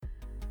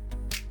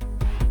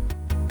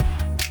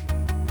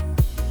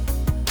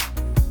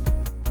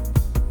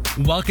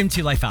Welcome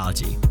to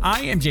Lifeology.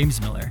 I am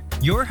James Miller,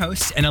 your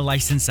host and a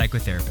licensed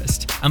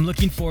psychotherapist. I'm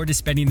looking forward to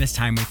spending this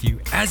time with you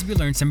as we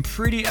learn some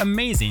pretty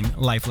amazing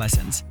life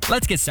lessons.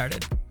 Let's get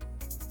started.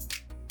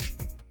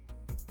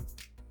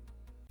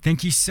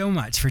 Thank you so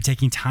much for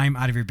taking time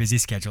out of your busy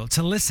schedule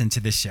to listen to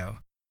this show.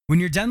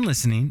 When you're done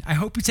listening, I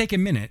hope you take a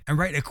minute and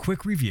write a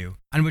quick review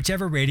on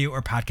whichever radio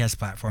or podcast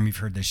platform you've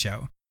heard this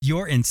show.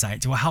 Your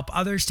insights will help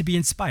others to be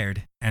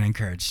inspired and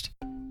encouraged.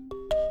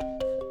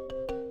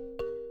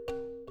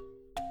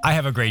 I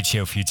have a great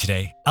show for you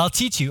today. I'll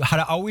teach you how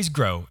to always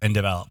grow and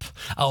develop.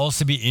 I'll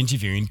also be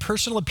interviewing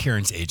personal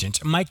appearance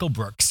agent Michael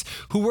Brooks,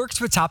 who works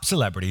with top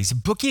celebrities,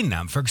 booking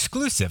them for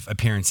exclusive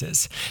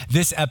appearances.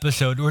 This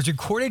episode was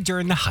recorded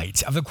during the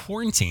height of the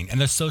quarantine and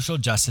the social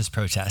justice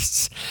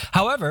protests.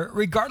 However,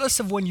 regardless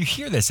of when you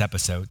hear this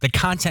episode, the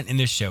content in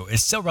this show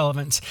is still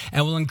relevant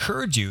and will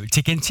encourage you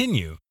to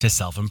continue to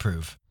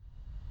self-improve.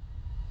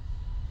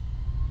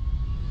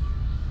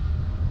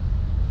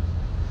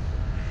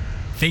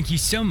 Thank you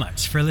so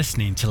much for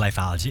listening to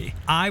Lifeology.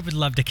 I would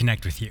love to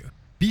connect with you.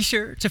 Be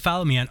sure to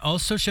follow me on all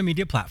social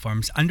media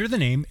platforms under the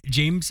name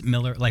James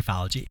Miller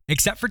Lifeology,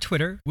 except for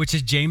Twitter, which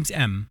is James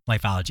M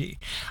Lifeology.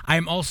 I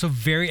am also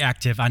very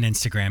active on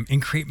Instagram and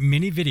create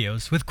many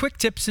videos with quick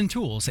tips and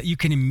tools that you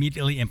can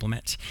immediately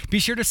implement. Be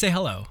sure to say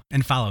hello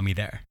and follow me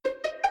there.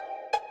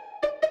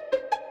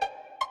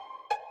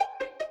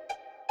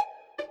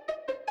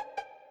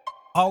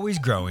 Always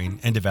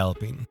growing and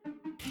developing.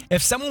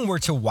 If someone were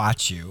to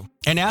watch you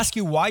and ask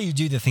you why you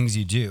do the things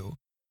you do,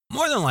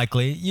 more than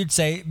likely you'd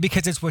say,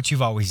 because it's what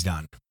you've always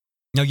done.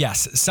 Now,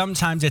 yes,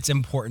 sometimes it's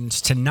important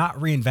to not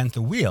reinvent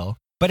the wheel,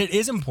 but it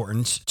is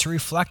important to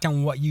reflect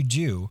on what you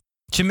do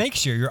to make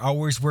sure you're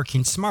always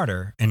working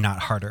smarter and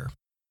not harder.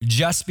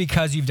 Just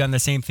because you've done the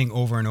same thing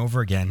over and over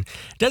again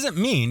doesn't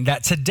mean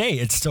that today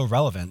it's still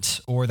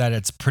relevant or that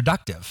it's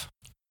productive.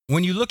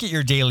 When you look at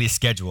your daily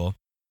schedule,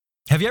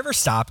 have you ever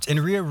stopped and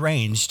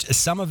rearranged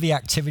some of the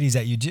activities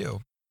that you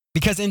do?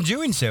 Because in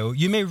doing so,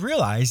 you may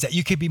realize that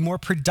you could be more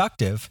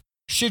productive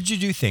should you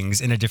do things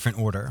in a different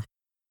order.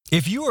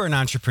 If you are an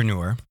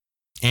entrepreneur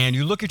and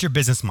you look at your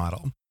business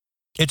model,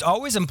 it's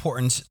always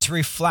important to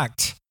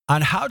reflect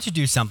on how to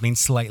do something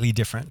slightly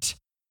different.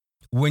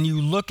 When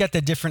you look at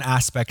the different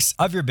aspects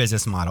of your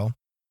business model,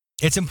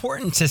 it's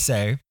important to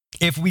say,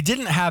 if we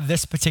didn't have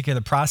this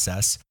particular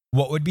process,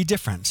 what would be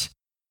different?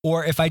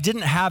 Or if I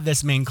didn't have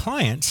this main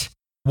client,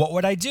 what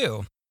would I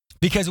do?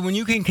 Because when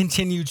you can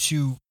continue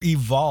to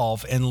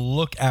evolve and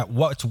look at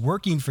what's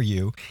working for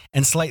you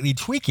and slightly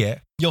tweak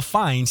it, you'll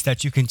find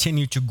that you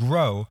continue to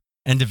grow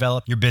and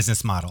develop your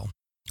business model.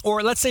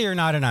 Or let's say you're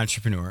not an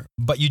entrepreneur,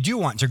 but you do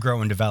want to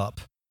grow and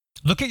develop.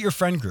 Look at your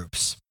friend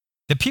groups.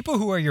 The people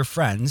who are your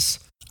friends,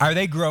 are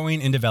they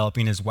growing and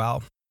developing as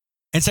well?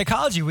 In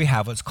psychology, we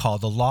have what's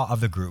called the law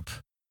of the group,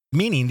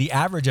 meaning the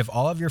average of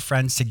all of your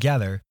friends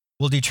together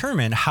will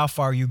determine how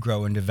far you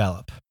grow and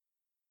develop.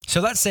 So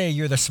let's say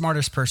you're the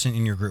smartest person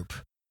in your group.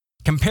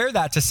 Compare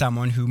that to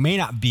someone who may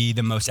not be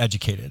the most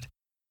educated.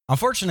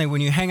 Unfortunately,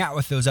 when you hang out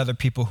with those other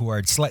people who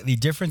are slightly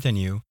different than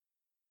you,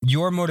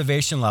 your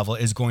motivation level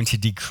is going to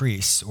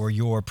decrease, or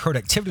your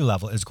productivity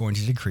level is going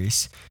to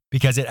decrease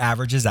because it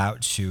averages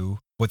out to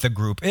what the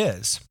group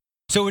is.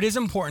 So it is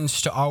important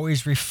to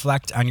always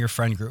reflect on your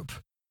friend group.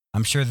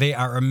 I'm sure they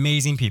are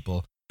amazing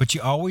people, but you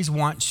always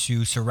want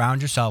to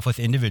surround yourself with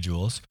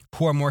individuals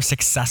who are more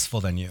successful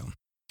than you.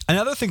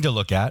 Another thing to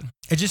look at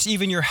is just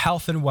even your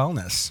health and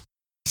wellness.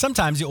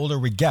 Sometimes the older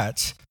we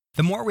get,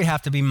 the more we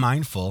have to be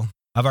mindful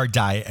of our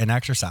diet and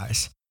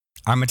exercise.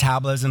 Our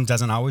metabolism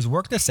doesn't always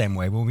work the same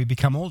way when we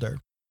become older.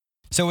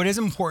 So it is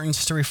important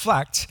to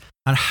reflect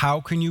on how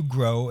can you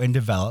grow and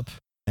develop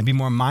and be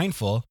more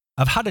mindful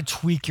of how to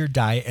tweak your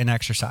diet and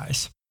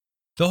exercise.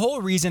 The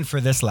whole reason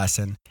for this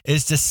lesson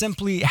is to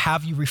simply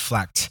have you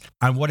reflect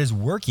on what is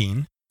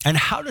working and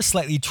how to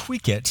slightly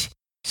tweak it,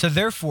 so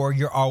therefore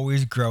you're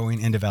always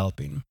growing and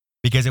developing.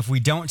 Because if we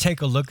don't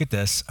take a look at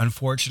this,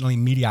 unfortunately,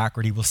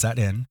 mediocrity will set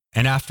in.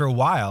 And after a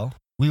while,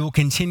 we will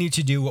continue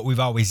to do what we've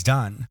always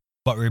done.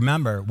 But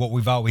remember, what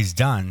we've always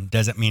done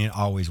doesn't mean it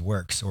always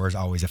works or is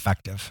always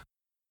effective.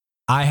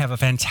 I have a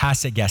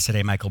fantastic guest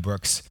today, Michael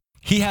Brooks.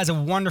 He has a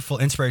wonderful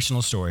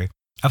inspirational story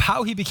of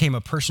how he became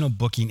a personal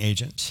booking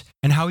agent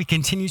and how he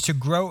continues to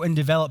grow and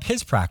develop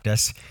his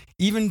practice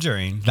even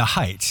during the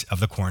height of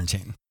the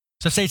quarantine.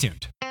 So stay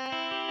tuned.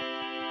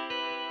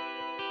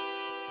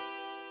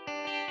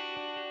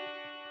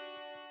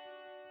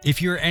 If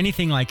you're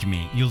anything like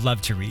me, you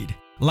love to read.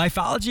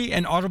 Lifeology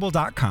and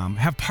Audible.com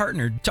have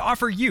partnered to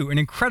offer you an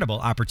incredible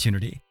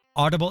opportunity.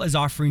 Audible is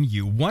offering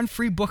you one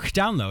free book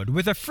download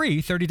with a free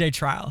 30-day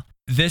trial.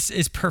 This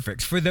is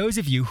perfect for those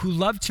of you who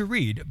love to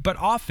read but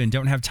often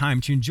don't have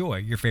time to enjoy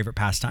your favorite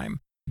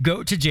pastime.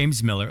 Go to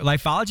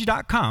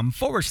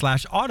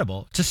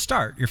jamesmillerlifeology.com/audible to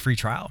start your free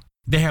trial.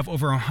 They have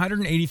over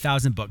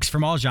 180,000 books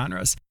from all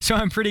genres, so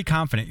I'm pretty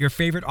confident your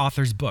favorite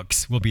author's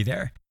books will be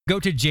there. Go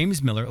to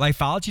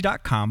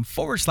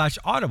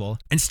jamesmillerlifeology.com/audible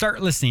and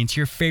start listening to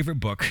your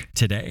favorite book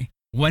today.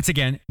 Once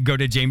again, go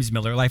to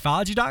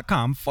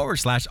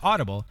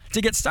jamesmillerlifeology.com/audible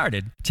to get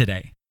started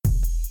today.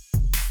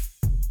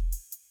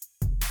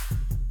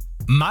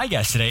 My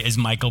guest today is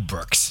Michael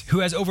Brooks, who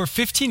has over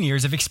 15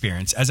 years of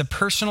experience as a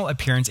personal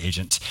appearance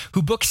agent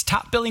who books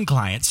top billing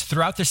clients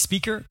throughout the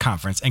speaker,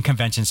 conference, and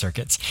convention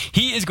circuits.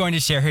 He is going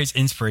to share his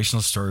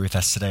inspirational story with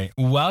us today.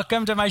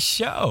 Welcome to my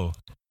show.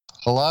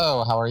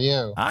 Hello, how are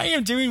you? I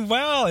am doing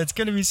well. It's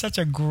going to be such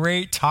a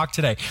great talk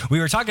today. We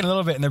were talking a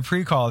little bit in the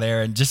pre-call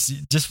there, and just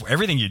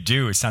everything you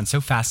do sounds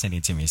so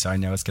fascinating to me. So I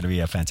know it's going to be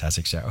a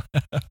fantastic show.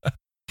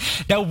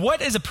 Now,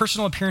 what is a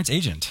personal appearance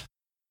agent?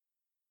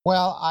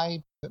 Well,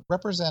 I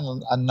represent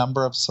a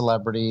number of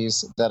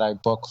celebrities that I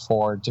book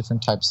for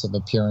different types of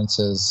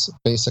appearances.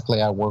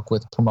 Basically, I work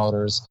with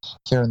promoters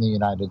here in the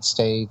United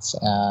States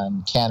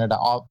and Canada,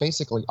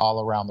 basically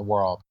all around the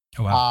world.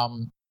 Oh, wow.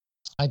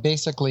 I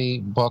basically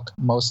book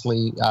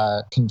mostly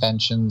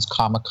conventions,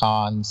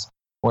 Comic-Cons,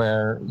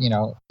 where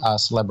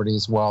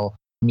celebrities will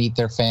meet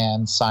their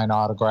fans, sign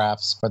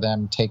autographs for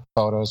them, take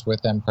photos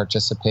with them,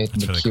 participate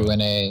in the really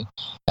Q&A. Cool.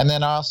 And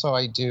then also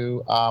I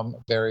do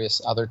various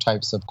other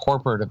types of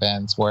corporate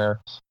events where,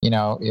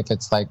 if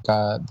it's like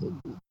a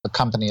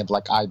company of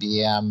like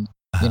IBM,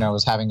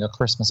 is having a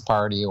Christmas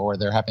party, or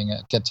they're having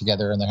a get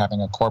together and they're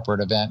having a corporate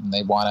event and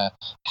they want to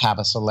have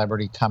a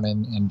celebrity come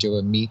in and do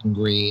a meet and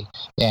greet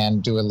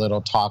and do a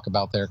little talk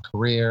about their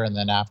career, and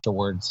then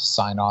afterwards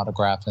sign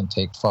autographs and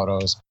take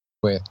photos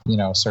with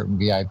certain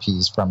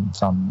VIPs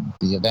from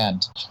the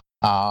event.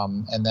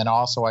 And then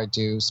also I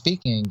do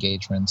speaking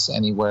engagements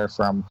anywhere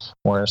from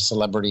where a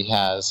celebrity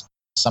has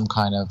some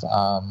kind of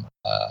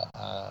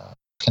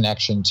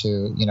connection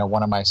to,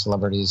 one of my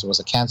celebrities was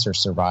a cancer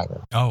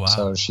survivor. Oh, wow.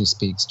 So she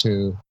speaks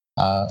to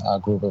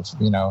a group of,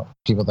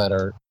 people that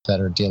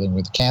are dealing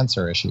with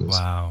cancer issues.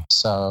 Wow.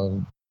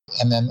 So,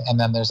 and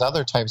then there's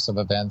other types of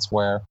events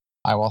where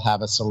I will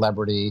have a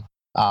celebrity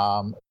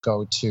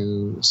go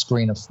to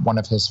screen one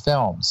of his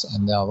films,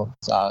 and they'll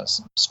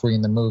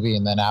screen the movie,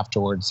 and then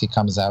afterwards he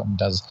comes out and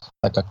does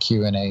like a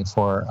Q&A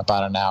for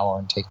about an hour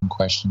and taking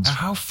questions. Oh,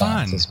 how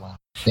fun. As well.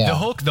 Yeah.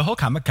 The whole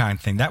Comic-Con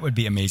thing, that would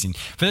be amazing.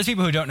 For those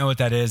people who don't know what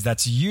that is,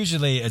 that's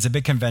usually, it's a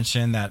big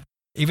convention that,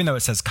 even though it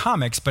says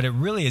comics, but it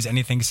really is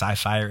anything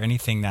sci-fi or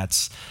anything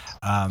that's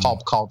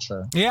pulp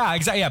culture. Yeah,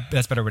 exactly. Yeah,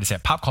 that's a better way to say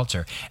it. Pop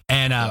culture.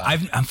 And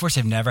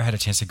I've never had a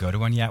chance to go to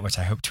one yet, which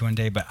I hope to one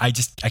day. But I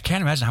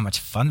can't imagine how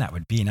much fun that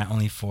would be, not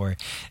only for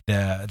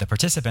the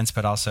participants,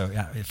 but also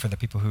for the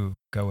people who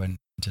go and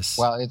just.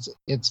 Well,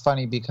 it's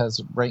funny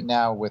because right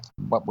now with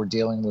what we're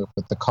dealing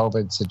with the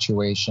COVID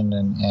situation,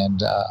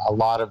 and a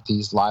lot of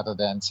these live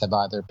events have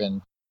either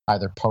been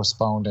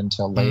postponed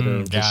until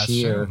later this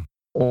year. True.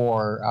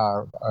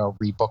 Or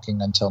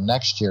rebooking until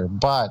next year.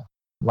 But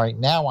right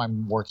now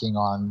I'm working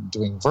on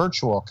doing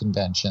virtual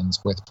conventions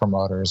with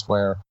promoters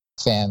where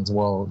fans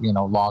will,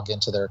 log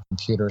into their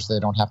computers. They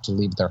don't have to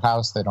leave their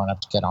house. They don't have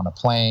to get on a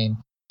plane.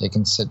 They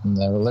can sit in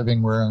their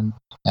living room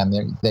and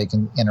they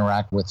can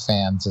interact with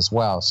fans as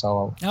well.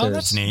 So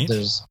that's neat.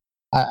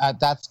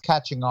 That's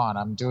catching on.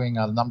 I'm doing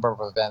a number of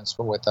events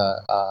with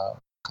a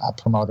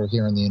promoter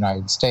here in the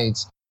United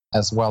States,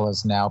 as well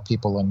as now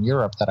people in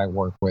Europe that I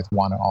work with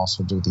want to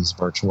also do these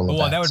virtual events.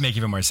 Well, that would make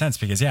even more sense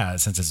because,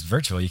 since it's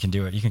virtual, you can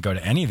do it. You can go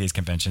to any of these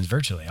conventions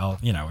virtually. It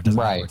doesn't matter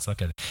where it's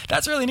located.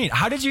 That's really neat.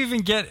 How did you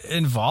even get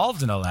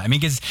involved in all that? I mean,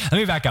 because let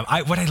me back up.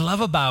 What I love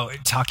about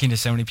talking to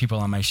so many people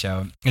on my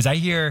show is I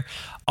hear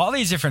all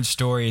these different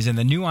stories and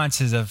the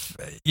nuances of,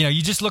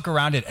 you just look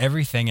around at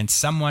everything and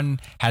someone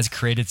has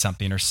created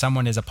something or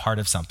someone is a part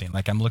of something.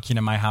 Like I'm looking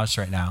at my house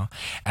right now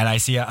and I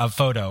see a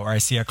photo or I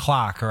see a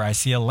clock or I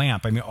see a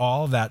lamp. I mean,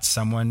 all of that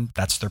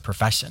that's their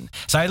profession.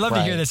 So I'd love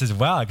to hear this as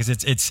well because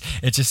it's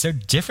just so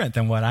different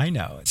than what I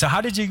know. So how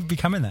did you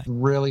become in that?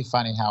 Really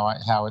funny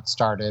how it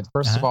started.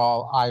 First of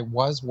all, I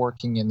was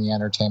working in the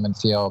entertainment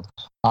field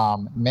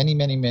many,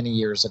 many, many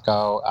years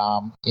ago.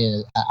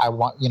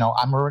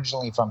 I'm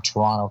originally from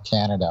Toronto,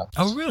 Canada.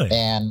 Oh, really?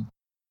 And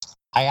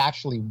I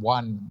actually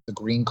won the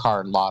green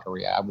card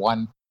lottery. I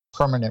won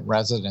permanent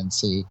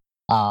residency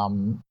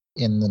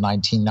in the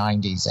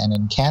 1990s. And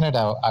in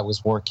Canada, I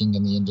was working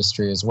in the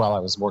industry as well. I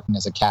was working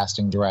as a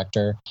casting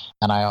director,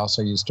 and I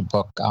also used to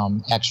book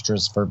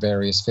extras for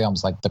various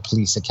films, like the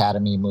Police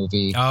Academy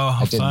movie. Oh,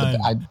 how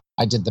fun.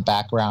 I did the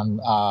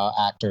background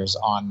actors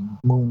on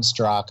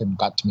Moonstruck and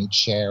got to meet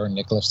Cher and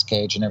Nicolas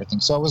Cage and everything.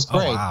 So it was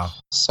great. Oh, wow.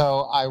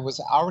 So I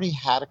already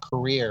had a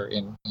career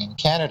in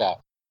Canada.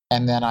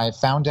 And then I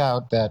found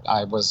out that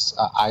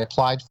I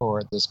applied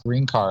for this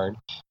green card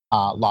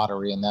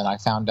lottery, and then I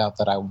found out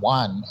that I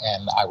won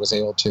and I was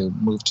able to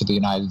move to the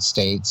United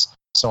States.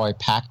 So I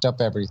packed up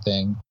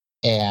everything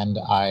and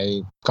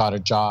I got a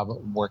job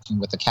working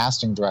with a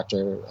casting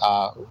director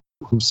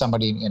who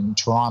somebody in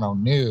Toronto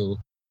knew,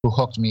 who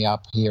hooked me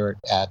up here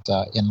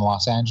in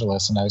Los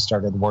Angeles, and I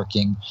started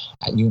working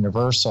at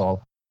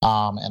Universal.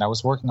 And I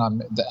was working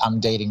on, I'm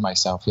dating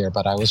myself here,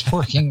 but I was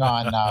working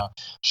on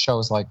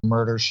shows like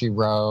Murder, She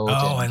Wrote.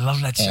 Oh, I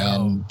love that show.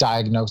 And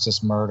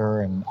Diagnosis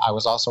Murder. And I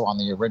was also on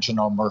the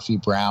original Murphy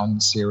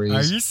Brown series.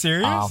 Are you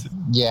serious?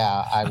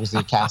 Yeah, I was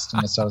the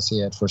casting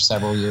associate for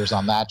several years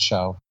on that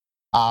show.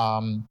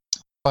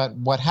 But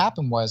what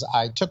happened was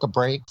I took a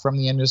break from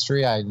the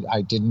industry.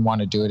 I didn't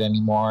want to do it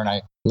anymore. And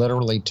I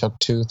literally took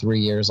 2, 3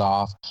 years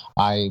off.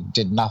 I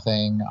did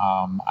nothing.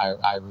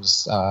 I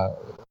was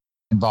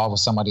involved with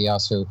somebody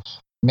else who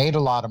made a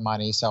lot of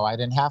money, so I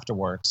didn't have to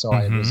work. So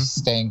I was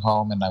staying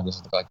home and I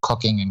was like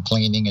cooking and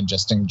cleaning and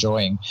just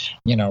enjoying,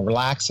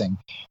 relaxing.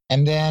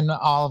 And then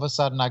all of a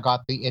sudden I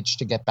got the itch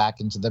to get back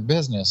into the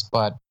business,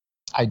 but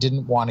I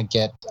didn't want to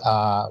get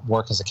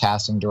work as a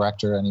casting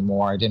director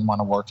anymore. I didn't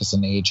want to work as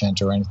an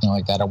agent or anything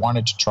like that. I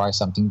wanted to try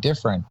something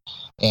different.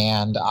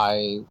 And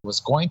I was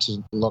going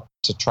to look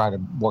to try to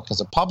work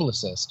as a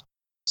publicist.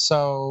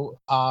 So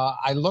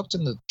I looked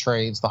in the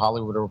trades, the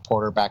Hollywood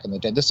Reporter back in the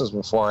day. This was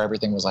before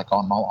everything was like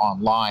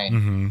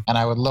online. And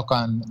I would look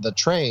on the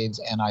trades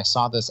and I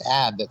saw this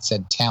ad that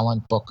said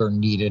talent booker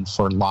needed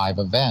for live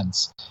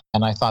events.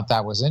 And I thought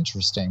that was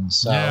interesting.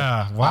 So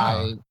yeah,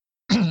 wow.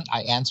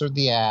 I answered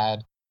the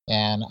ad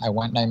and I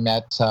went and I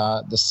met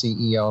the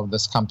CEO of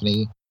this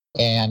company.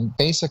 And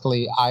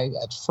basically, I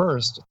at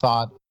first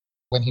thought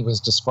when he was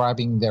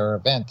describing their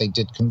event, they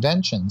did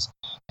conventions.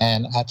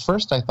 And at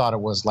first I thought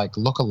it was like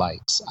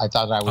lookalikes. I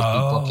thought I would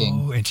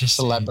be booking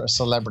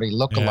celebrity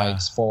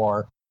lookalikes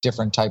for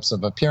different types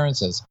of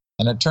appearances.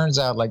 And it turns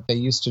out like they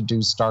used to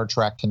do Star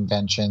Trek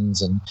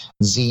conventions and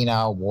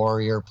Xena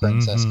warrior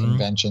princess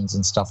conventions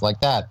and stuff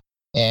like that.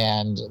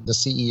 And the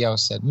CEO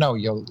said, no,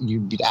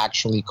 you'd be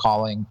actually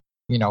calling,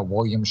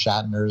 William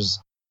Shatner's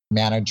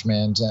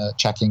management,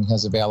 checking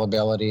his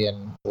availability,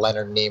 and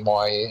Leonard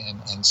Nimoy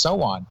and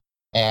so on.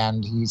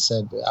 And he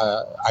said,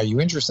 are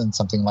you interested in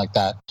something like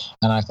that?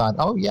 And I thought,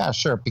 oh, yeah,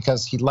 sure.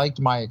 Because he liked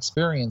my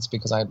experience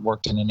because I had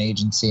worked in an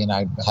agency and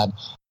I had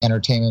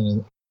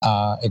entertainment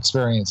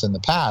experience in the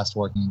past,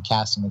 working in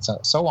casting and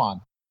so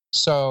on.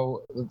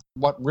 So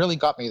what really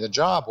got me the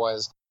job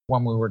was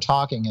when we were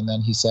talking, and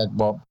then he said,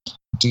 well,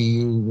 do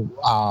you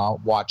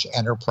watch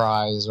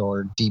Enterprise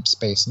or Deep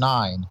Space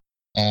Nine?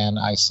 And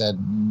I said,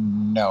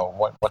 no,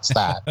 what's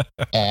that?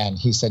 And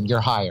he said,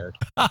 you're hired.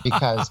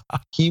 Because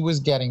he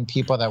was getting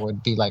people that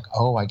would be like,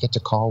 oh, I get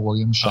to call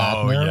William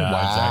Shatner. Oh, yeah,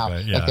 wow.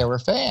 Exactly, yeah. Like they were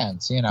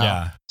fans,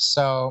 Yeah.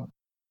 So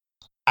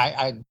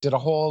I did a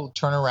whole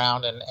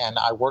turnaround and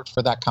I worked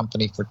for that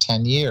company for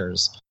 10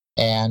 years.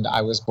 And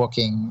I was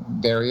booking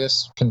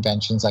various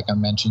conventions, like I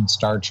mentioned,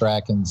 Star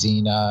Trek and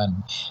Xena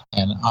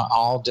and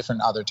all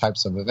different other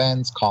types of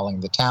events,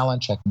 calling the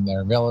talent, checking their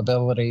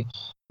availability,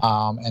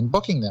 and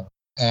booking them.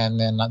 And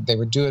then they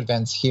would do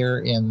events here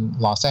in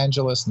Los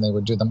Angeles, and they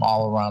would do them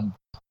all around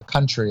the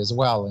country as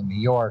well, in New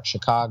York,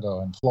 Chicago,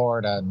 and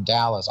Florida, and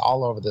Dallas,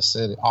 all over the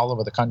city, all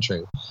over the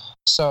country.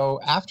 So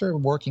after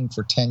working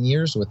for 10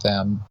 years with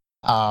them,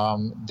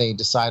 they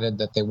decided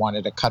that they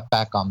wanted to cut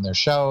back on their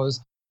shows.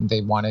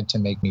 They wanted to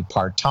make me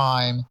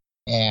part-time.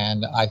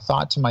 And I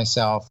thought to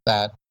myself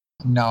that,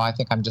 no, I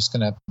think I'm just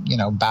going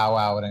to, bow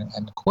out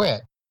and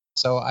quit.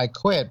 So I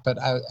quit. But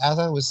as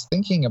I was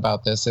thinking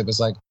about this, it was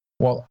like,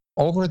 well,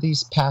 over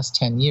these past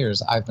 10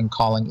 years, I've been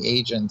calling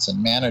agents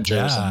and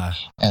managers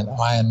and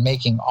I am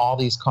making all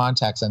these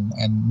contacts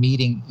and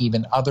meeting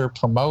even other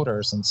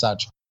promoters and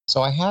such.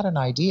 So I had an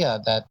idea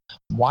that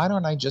why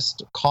don't I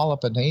just call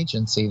up an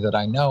agency that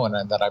I know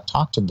and that I've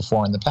talked to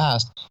before in the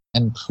past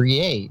and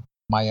create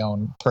my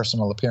own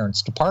personal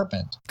appearance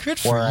department. Good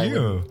for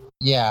you.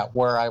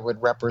 Where I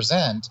would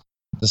represent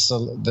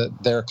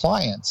their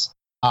clients.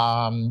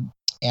 And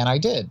I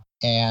did.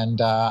 And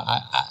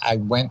I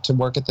went to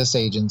work at this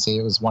agency.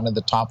 It was one of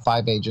the top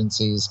 5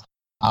 agencies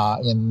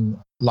in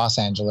Los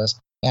Angeles.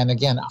 And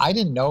again, I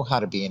didn't know how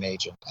to be an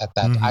agent at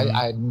that.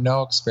 I had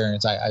no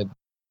experience. I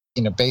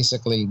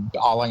basically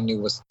all I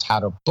knew was how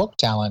to book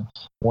talent,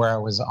 where I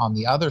was on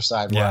the other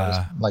side, where I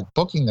was like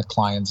booking the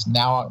clients.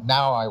 Now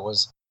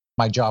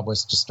my job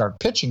was to start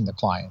pitching the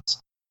clients.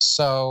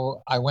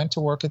 So I went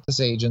to work at this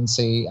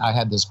agency. I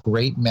had this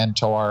great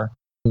mentor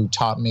who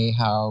taught me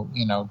how,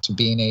 to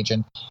be an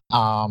agent.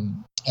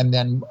 And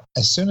then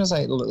as soon as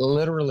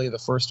literally the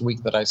first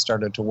week that I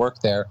started to work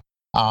there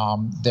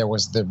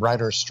was the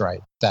writer's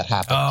strike that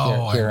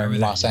happened here in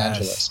Los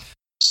Angeles.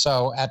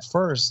 So at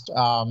first,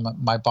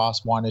 my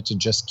boss wanted to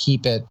just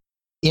keep it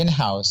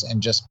in-house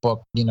and just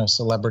book,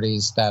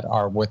 celebrities that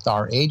are with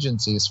our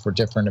agencies for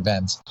different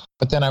events.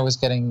 But then I was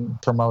getting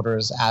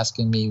promoters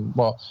asking me,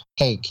 well,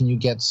 hey, can you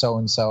get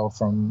so-and-so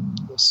from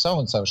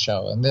so-and-so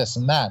show and this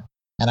and that?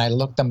 And I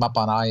looked them up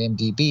on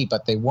IMDb,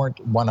 but they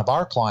weren't one of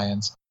our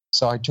clients.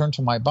 So I turned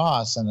to my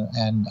boss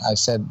and I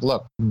said,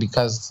 look,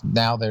 because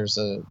now there's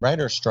a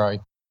writer's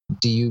strike,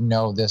 do you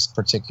know this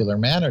particular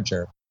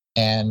manager?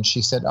 And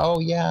she said, oh,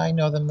 yeah, I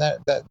know them. That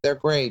they're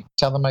great.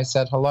 Tell them I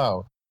said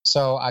hello.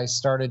 So I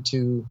started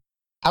to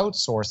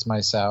outsource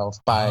myself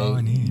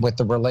with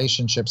the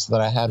relationships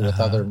that I had with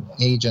other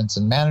agents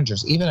and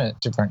managers, even at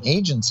different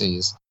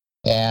agencies,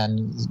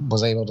 and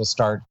was able to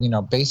start,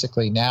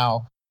 basically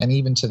now, and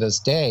even to this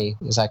day,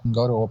 is I can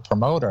go to a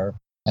promoter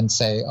and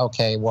say,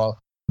 okay, well,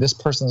 this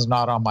person is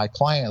not on my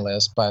client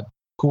list, but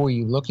who are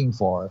you looking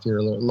for? If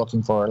you're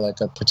looking for like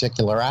a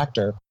particular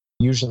actor,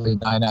 usually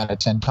 9 out of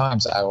 10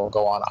 times I will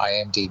go on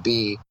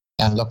IMDb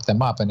and look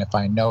them up. And if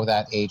I know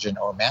that agent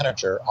or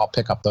manager, I'll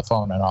pick up the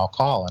phone and I'll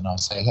call and I'll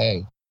say,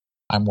 hey,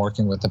 I'm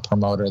working with the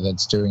promoter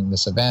that's doing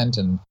this event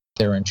and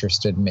they're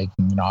interested in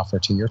making an offer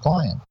to your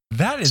client.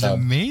 That is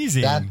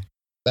amazing.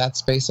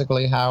 That's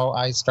basically how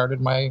I started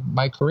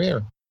my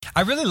career.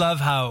 I really love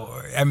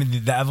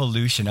the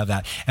evolution of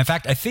that. In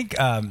fact,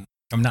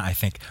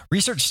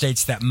 research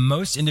states that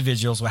most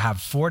individuals will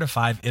have 4 to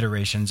 5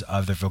 iterations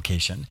of their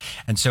vocation.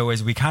 And so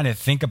as we kind of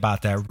think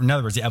about that, in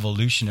other words, the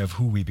evolution of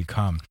who we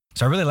become.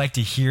 So I really like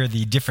to hear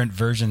the different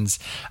versions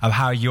of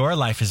how your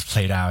life has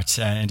played out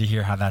and to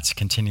hear how that's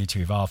continued to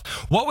evolve.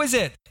 What was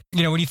it,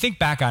 when you think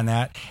back on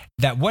that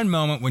one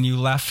moment when you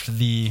left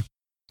the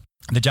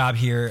job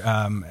here,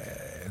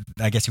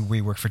 I guess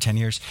we worked for 10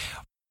 years.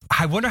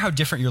 I wonder how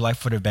different your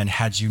life would have been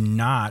had you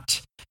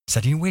not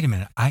said, wait a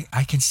minute,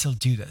 I can still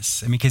do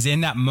this. Because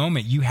in that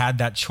moment, you had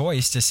that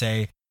choice to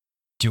say,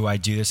 do I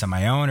do this on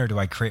my own, or do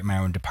I create my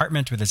own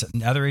department with this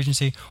other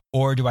agency,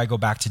 or do I go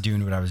back to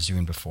doing what I was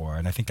doing before?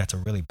 And I think that's a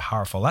really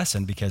powerful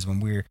lesson, because when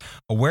we're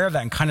aware of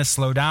that and kind of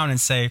slow down and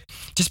say,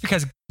 just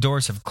because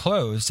doors have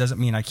closed doesn't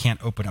mean I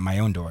can't open up my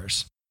own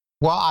doors.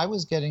 Well, I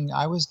was getting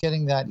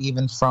that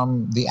even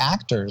from the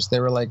actors. They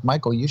were like,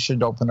 Michael, you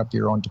should open up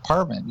your own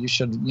department. You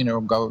should,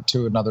 go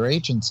to another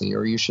agency,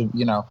 or you should,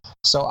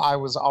 So I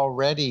was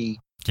already,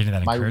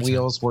 my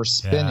wheels were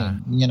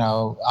spinning,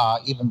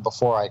 even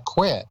before I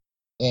quit.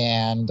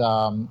 And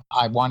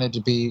I wanted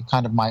to be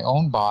kind of my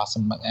own boss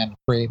and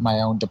create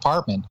my own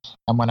department.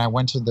 And when I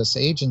went to this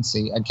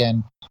agency,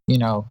 again,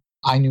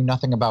 I knew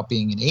nothing about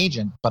being an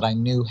agent, but I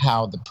knew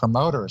how the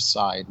promoter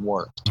side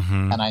worked.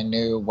 Mm-hmm. And I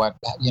knew what,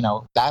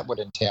 that would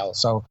entail.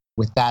 So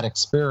with that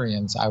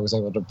experience, I was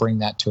able to bring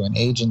that to an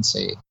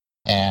agency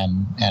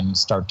and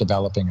start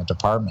developing a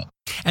department.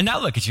 And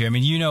now look at you.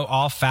 You know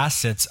all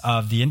facets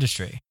of the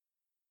industry.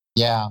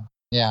 Yeah.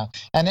 Yeah.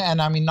 And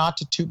I mean, not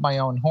to toot my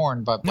own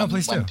horn, but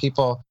when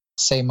people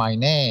say my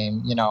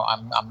name,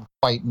 I'm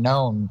quite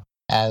known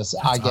as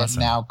I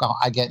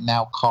get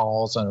now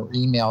calls or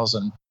emails,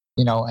 and,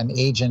 an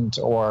agent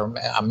or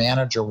a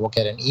manager will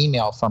get an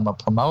email from a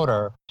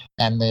promoter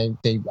and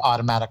they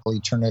automatically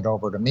turn it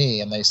over to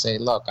me and they say,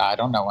 look, I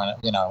don't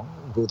know,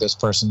 who this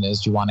person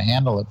is. Do you want to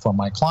handle it for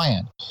my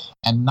client?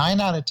 And 9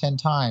 out of 10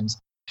 times,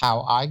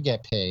 how I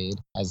get paid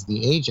as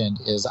the agent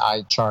is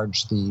I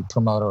charge the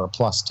promoter a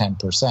plus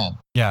 10%.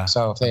 Yeah.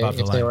 So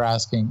if they were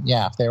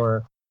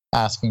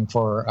asking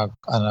for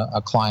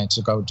a client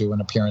to go do an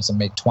appearance and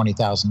make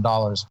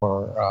 $20,000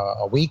 for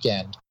a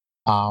weekend,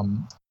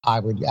 I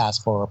would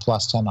ask for a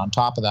plus 10 on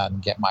top of that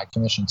and get my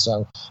commission.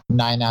 So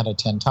 9 out of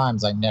 10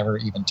 times, I never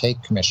even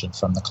take commission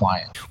from the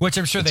client. Which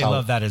I'm sure they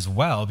love that as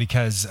well,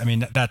 because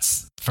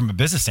that's from a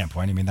business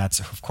standpoint. That's,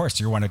 of course,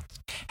 you want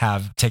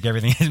to take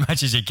everything as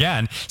much as you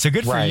can. So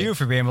good for you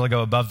for being able to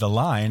go above the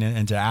line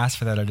and to ask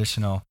for that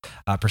additional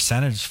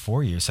percentage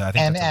for you. So I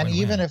think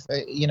even if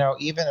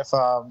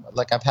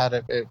like I've had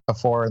it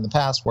before in the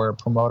past where a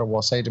promoter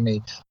will say to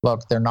me,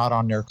 look, they're not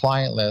on your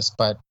client list,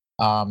 but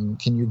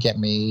can you get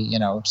me,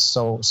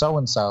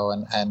 so-and-so,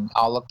 and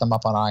I'll look them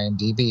up on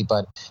IMDb.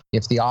 But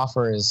if the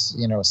offer is,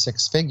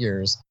 6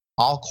 figures,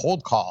 I'll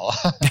cold call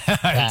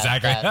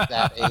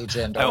that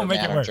agent or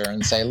manager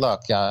and say, look,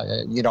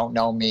 you don't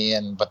know me,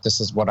 but this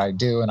is what I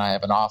do, and I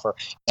have an offer.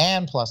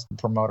 And plus the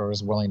promoter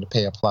is willing to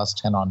pay a plus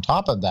 10 on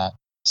top of that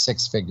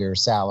 6-figure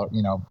salary,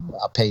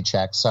 a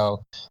paycheck.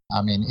 So,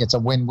 it's a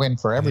win-win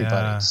for everybody.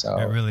 Yeah, so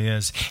it really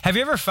is. Have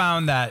you ever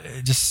found that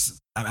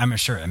I'm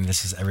sure,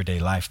 this is everyday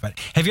life, but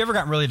have you ever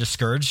gotten really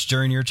discouraged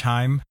during your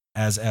time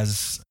as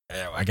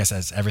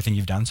everything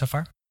you've done so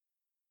far?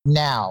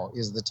 Now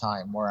is the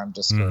time where I'm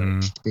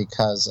discouraged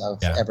because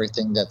of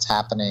everything that's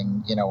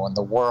happening, in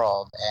the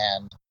world.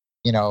 And,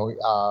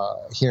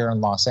 here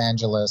in Los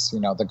Angeles,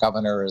 the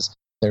governor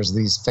there's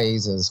these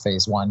phases,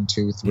 phase 1,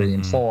 2, 3,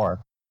 and 4.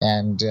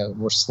 And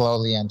we're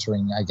slowly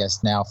entering, I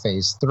guess, now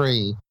phase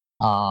 3.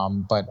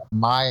 But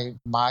my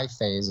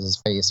phase is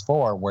phase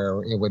 4,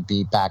 where it would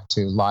be back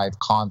to live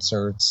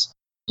concerts,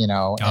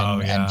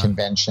 and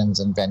conventions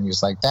and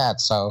venues like that.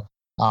 So,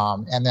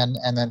 and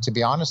then to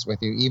be honest with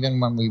you, even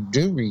when we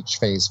do reach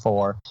phase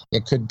 4,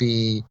 it could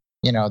be,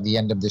 the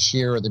end of this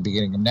year or the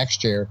beginning of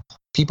next year.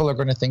 People are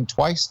going to think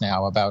twice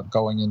now about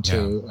going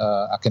into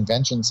a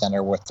convention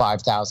center with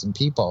 5,000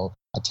 people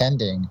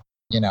attending,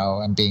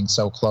 and being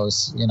so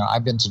close.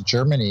 I've been to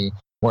Germany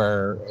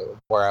where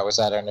I was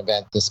at an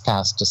event this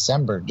past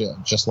December,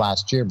 just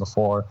last year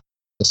before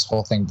this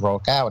whole thing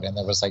broke out, and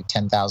there was like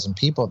 10,000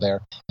 people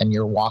there, and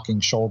you're walking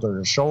shoulder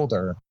to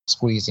shoulder,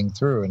 squeezing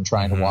through and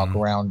trying to walk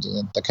around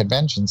the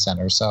convention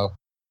center. So,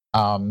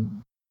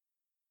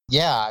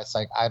 it's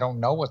like, I don't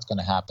know what's going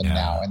to happen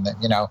now. And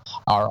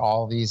are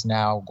all these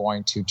now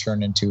going to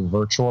turn into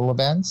virtual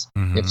events?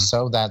 If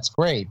so, that's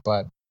great.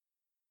 But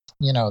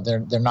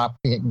they're not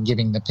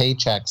giving the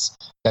paychecks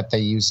that they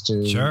used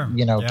to,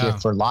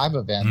 give for live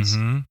events,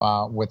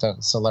 with a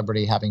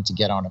celebrity having to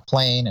get on a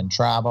plane and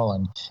travel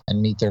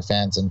and meet their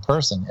fans in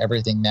person.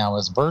 Everything now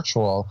is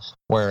virtual,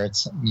 where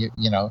it's,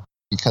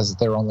 because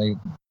they're only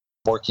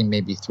working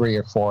maybe 3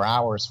 or 4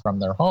 hours from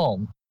their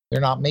home.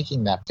 they're not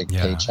making that big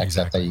paycheck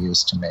that they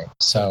used to make.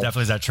 So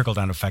definitely is that trickle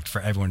down effect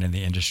for everyone in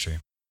the industry.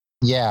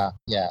 Yeah.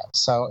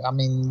 So, I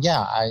mean,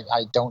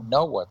 I don't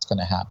know what's going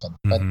to happen.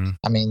 But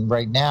I mean,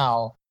 right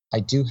now, I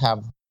do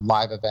have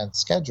live events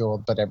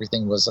scheduled, but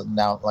everything was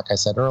now, like I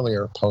said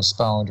earlier,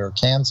 postponed or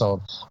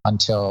canceled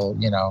until,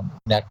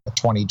 next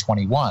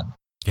 2021.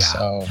 Yeah.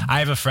 So, I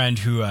have a friend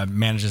who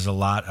manages a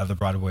lot of the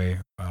Broadway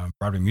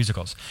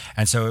musicals.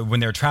 And so when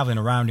they were traveling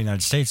around the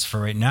United States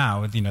for right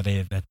now,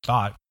 they had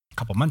thought a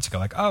couple months ago,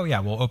 like, oh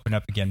yeah, we'll open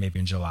up again maybe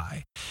in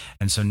July.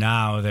 And so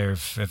now they're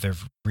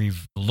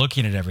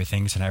looking at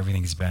everything, so now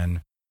everything's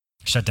been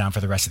shut down for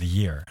the rest of the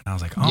year. And I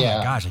was like, oh my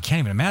gosh, I can't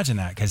even imagine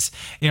that, because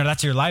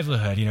that's your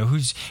livelihood.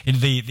 Who's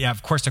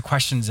of course the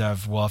questions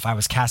of, well, if I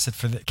was cast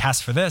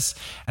for this,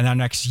 and now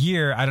next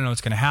year I don't know what's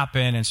going to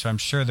happen, and so I'm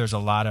sure there's a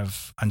lot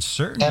of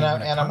uncertainty. And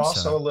I'm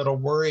also a little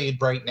worried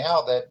right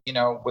now that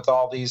with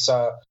all these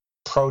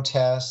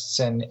protests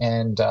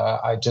and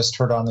I just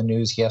heard on the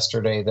news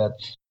yesterday that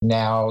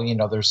now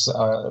there's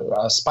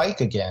a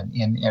spike again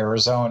in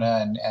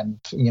Arizona and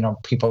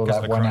people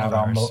that went out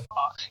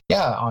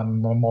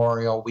on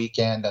Memorial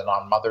Weekend and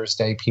on Mother's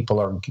Day, people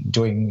are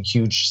doing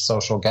huge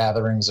social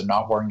gatherings and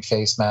not wearing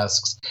face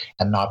masks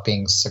and not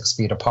being 6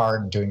 feet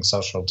apart and doing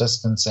social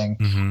distancing.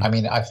 I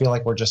mean, I feel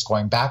like we're just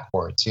going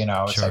backwards.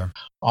 It's like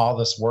all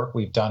this work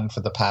we've done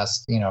for the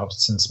past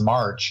since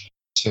March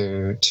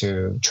to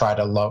try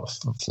to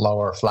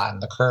lower, flatten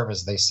the curve,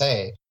 as they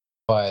say.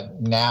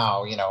 But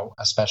now,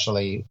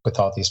 especially with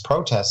all these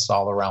protests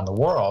all around the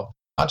world,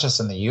 not just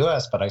in the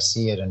U.S., but I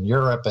see it in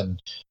Europe and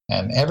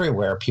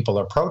everywhere, people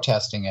are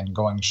protesting and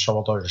going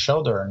shoulder to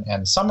shoulder,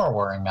 and some are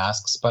wearing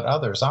masks, but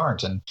others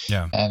aren't. And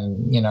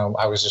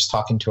I was just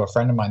talking to a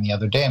friend of mine the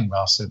other day, and we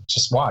also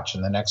just watch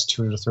in the next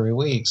 2 to 3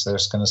 weeks,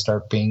 there's going to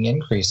start being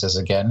increases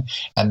again,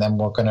 and then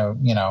we're going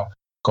to,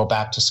 go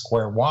back to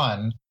square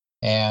one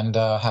and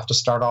have to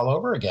start all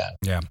over again.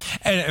 Yeah.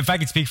 And if I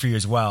could speak for you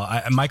as well,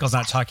 Michael's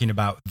not talking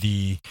about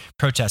the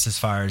protests as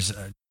far as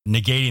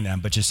negating them,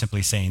 but just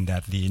simply saying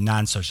that the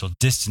non-social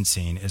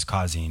distancing is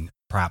causing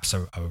perhaps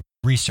a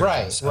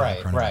resurgence.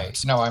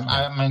 Right. No,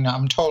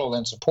 I'm total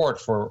in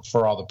support for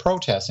all the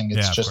protesting.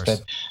 It's just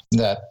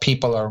that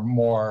people are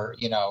more,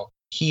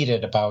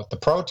 heated about the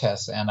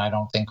protests, and I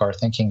don't think are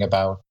thinking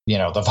about,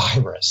 the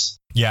virus.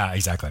 Yeah,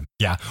 exactly.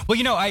 Yeah. Well,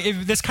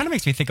 this kind of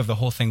makes me think of the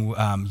whole thing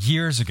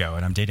years ago,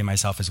 and I'm dating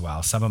myself as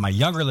well. Some of my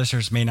younger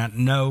listeners may not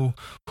know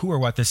who or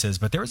what this is,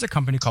 but there was a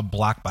company called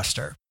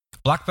Blockbuster.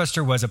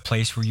 Blockbuster was a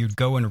place where you'd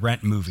go and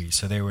rent movies.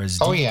 So there was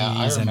DVDs. Oh yeah,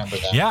 I remember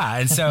that. Yeah,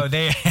 and so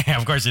they,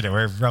 of course you do.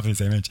 We're roughly the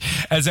same age.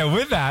 And so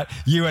with that,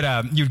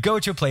 you'd go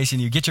to a place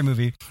and you get your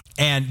movie.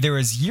 And there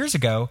was years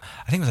ago,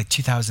 I think it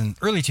was like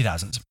early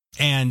 2000s.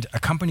 And a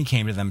company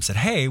came to them and said,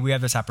 hey, we have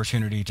this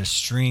opportunity to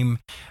stream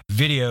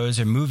videos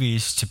and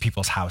movies to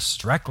people's house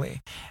directly.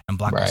 And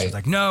Blockbuster was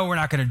like, no, we're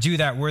not going to do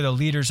that. We're the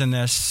leaders in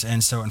this.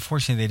 And so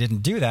unfortunately, they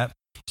didn't do that.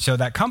 So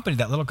that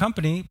little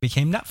company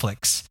became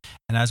Netflix.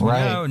 And as we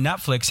know,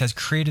 Netflix has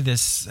created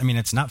this. I mean,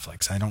 it's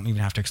Netflix. I don't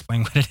even have to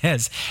explain what it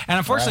is. And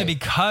unfortunately,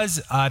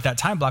 because at that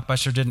time,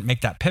 Blockbuster didn't make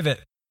that pivot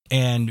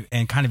and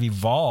kind of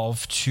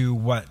evolve to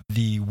what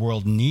the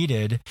world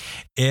needed,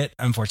 it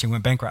unfortunately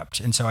went bankrupt.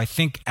 And so I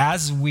think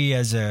as we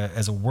as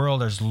a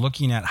world are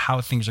looking at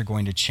how things are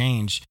going to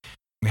change,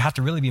 we have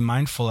to really be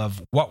mindful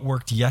of what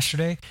worked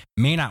yesterday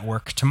may not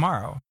work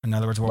tomorrow. In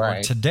other words, what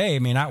worked today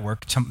may not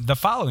work the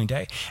following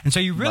day. And so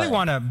you really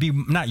want to be,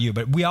 not you,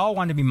 but we all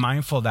want to be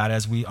mindful of that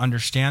as we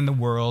understand the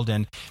world.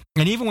 And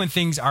even when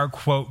things are,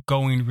 quote,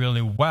 going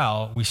really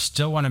well, we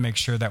still want to make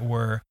sure that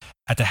we're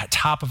at the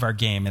top of our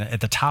game and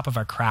at the top of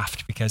our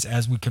craft, because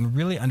as we can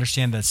really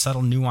understand the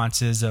subtle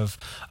nuances of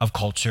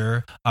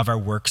culture, of our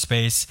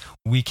workspace,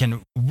 we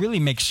can really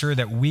make sure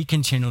that we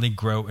continually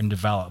grow and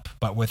develop.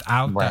 But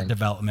without that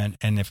development,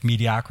 and if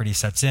mediocrity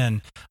sets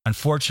in,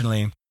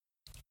 unfortunately,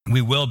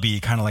 we will be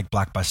kind of like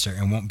Blockbuster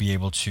and won't be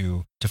able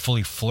to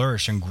fully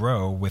flourish and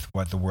grow with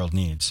what the world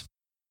needs.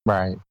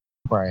 Right.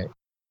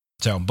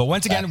 So, but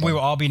once again, we will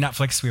all be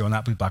Netflix. We will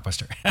not be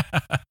Blockbuster.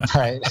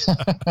 Right.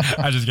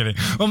 I'm just kidding.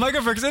 Well,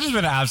 Michael Brooks, it has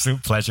been an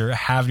absolute pleasure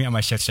having you on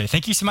my show today.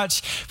 Thank you so much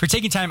for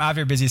taking time out of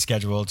your busy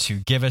schedule to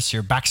give us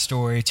your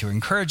backstory, to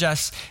encourage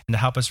us, and to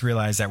help us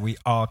realize that we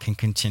all can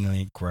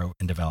continually grow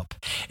and develop.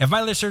 If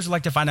my listeners would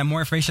like to find out more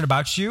information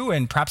about you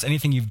and perhaps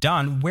anything you've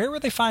done, where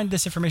would they find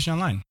this information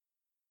online?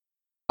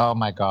 Oh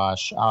my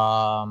gosh.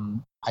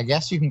 I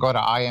guess you can go to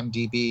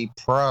IMDb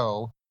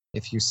Pro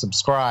if you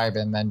subscribe,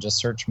 and then just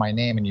search my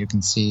name and you can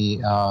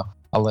see a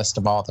list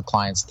of all the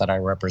clients that I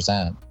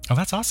represent. Oh,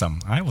 that's awesome.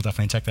 I will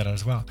definitely check that out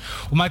as well.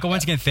 Well, Michael,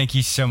 once again, thank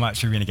you so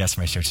much for being a guest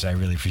on my show today. I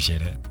really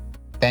appreciate it.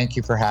 Thank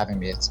you for having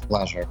me. It's a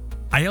pleasure.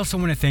 I also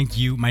want to thank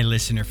you, my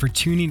listener, for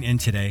tuning in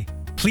today.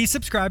 Please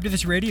subscribe to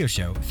this radio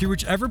show through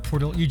whichever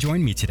portal you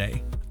join me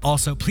today.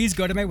 Also, please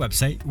go to my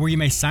website where you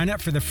may sign up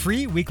for the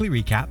free weekly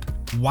recap,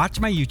 watch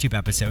my YouTube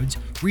episodes,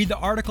 read the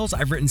articles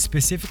I've written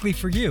specifically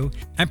for you,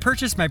 and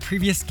purchase my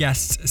previous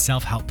guests'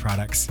 self-help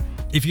products.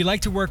 If you'd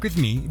like to work with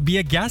me, be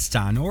a guest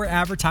on, or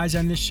advertise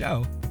on this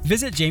show,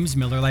 visit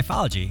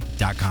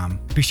jamesmillerlifeology.com.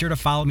 Be sure to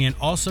follow me on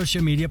all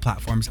social media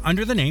platforms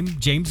under the name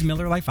James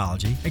Miller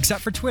Lifeology,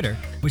 except for Twitter,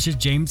 which is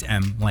James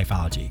M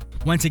Lifeology.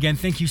 Once again,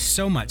 thank you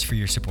so much for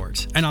your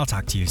support, and I'll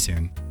talk to you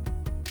soon.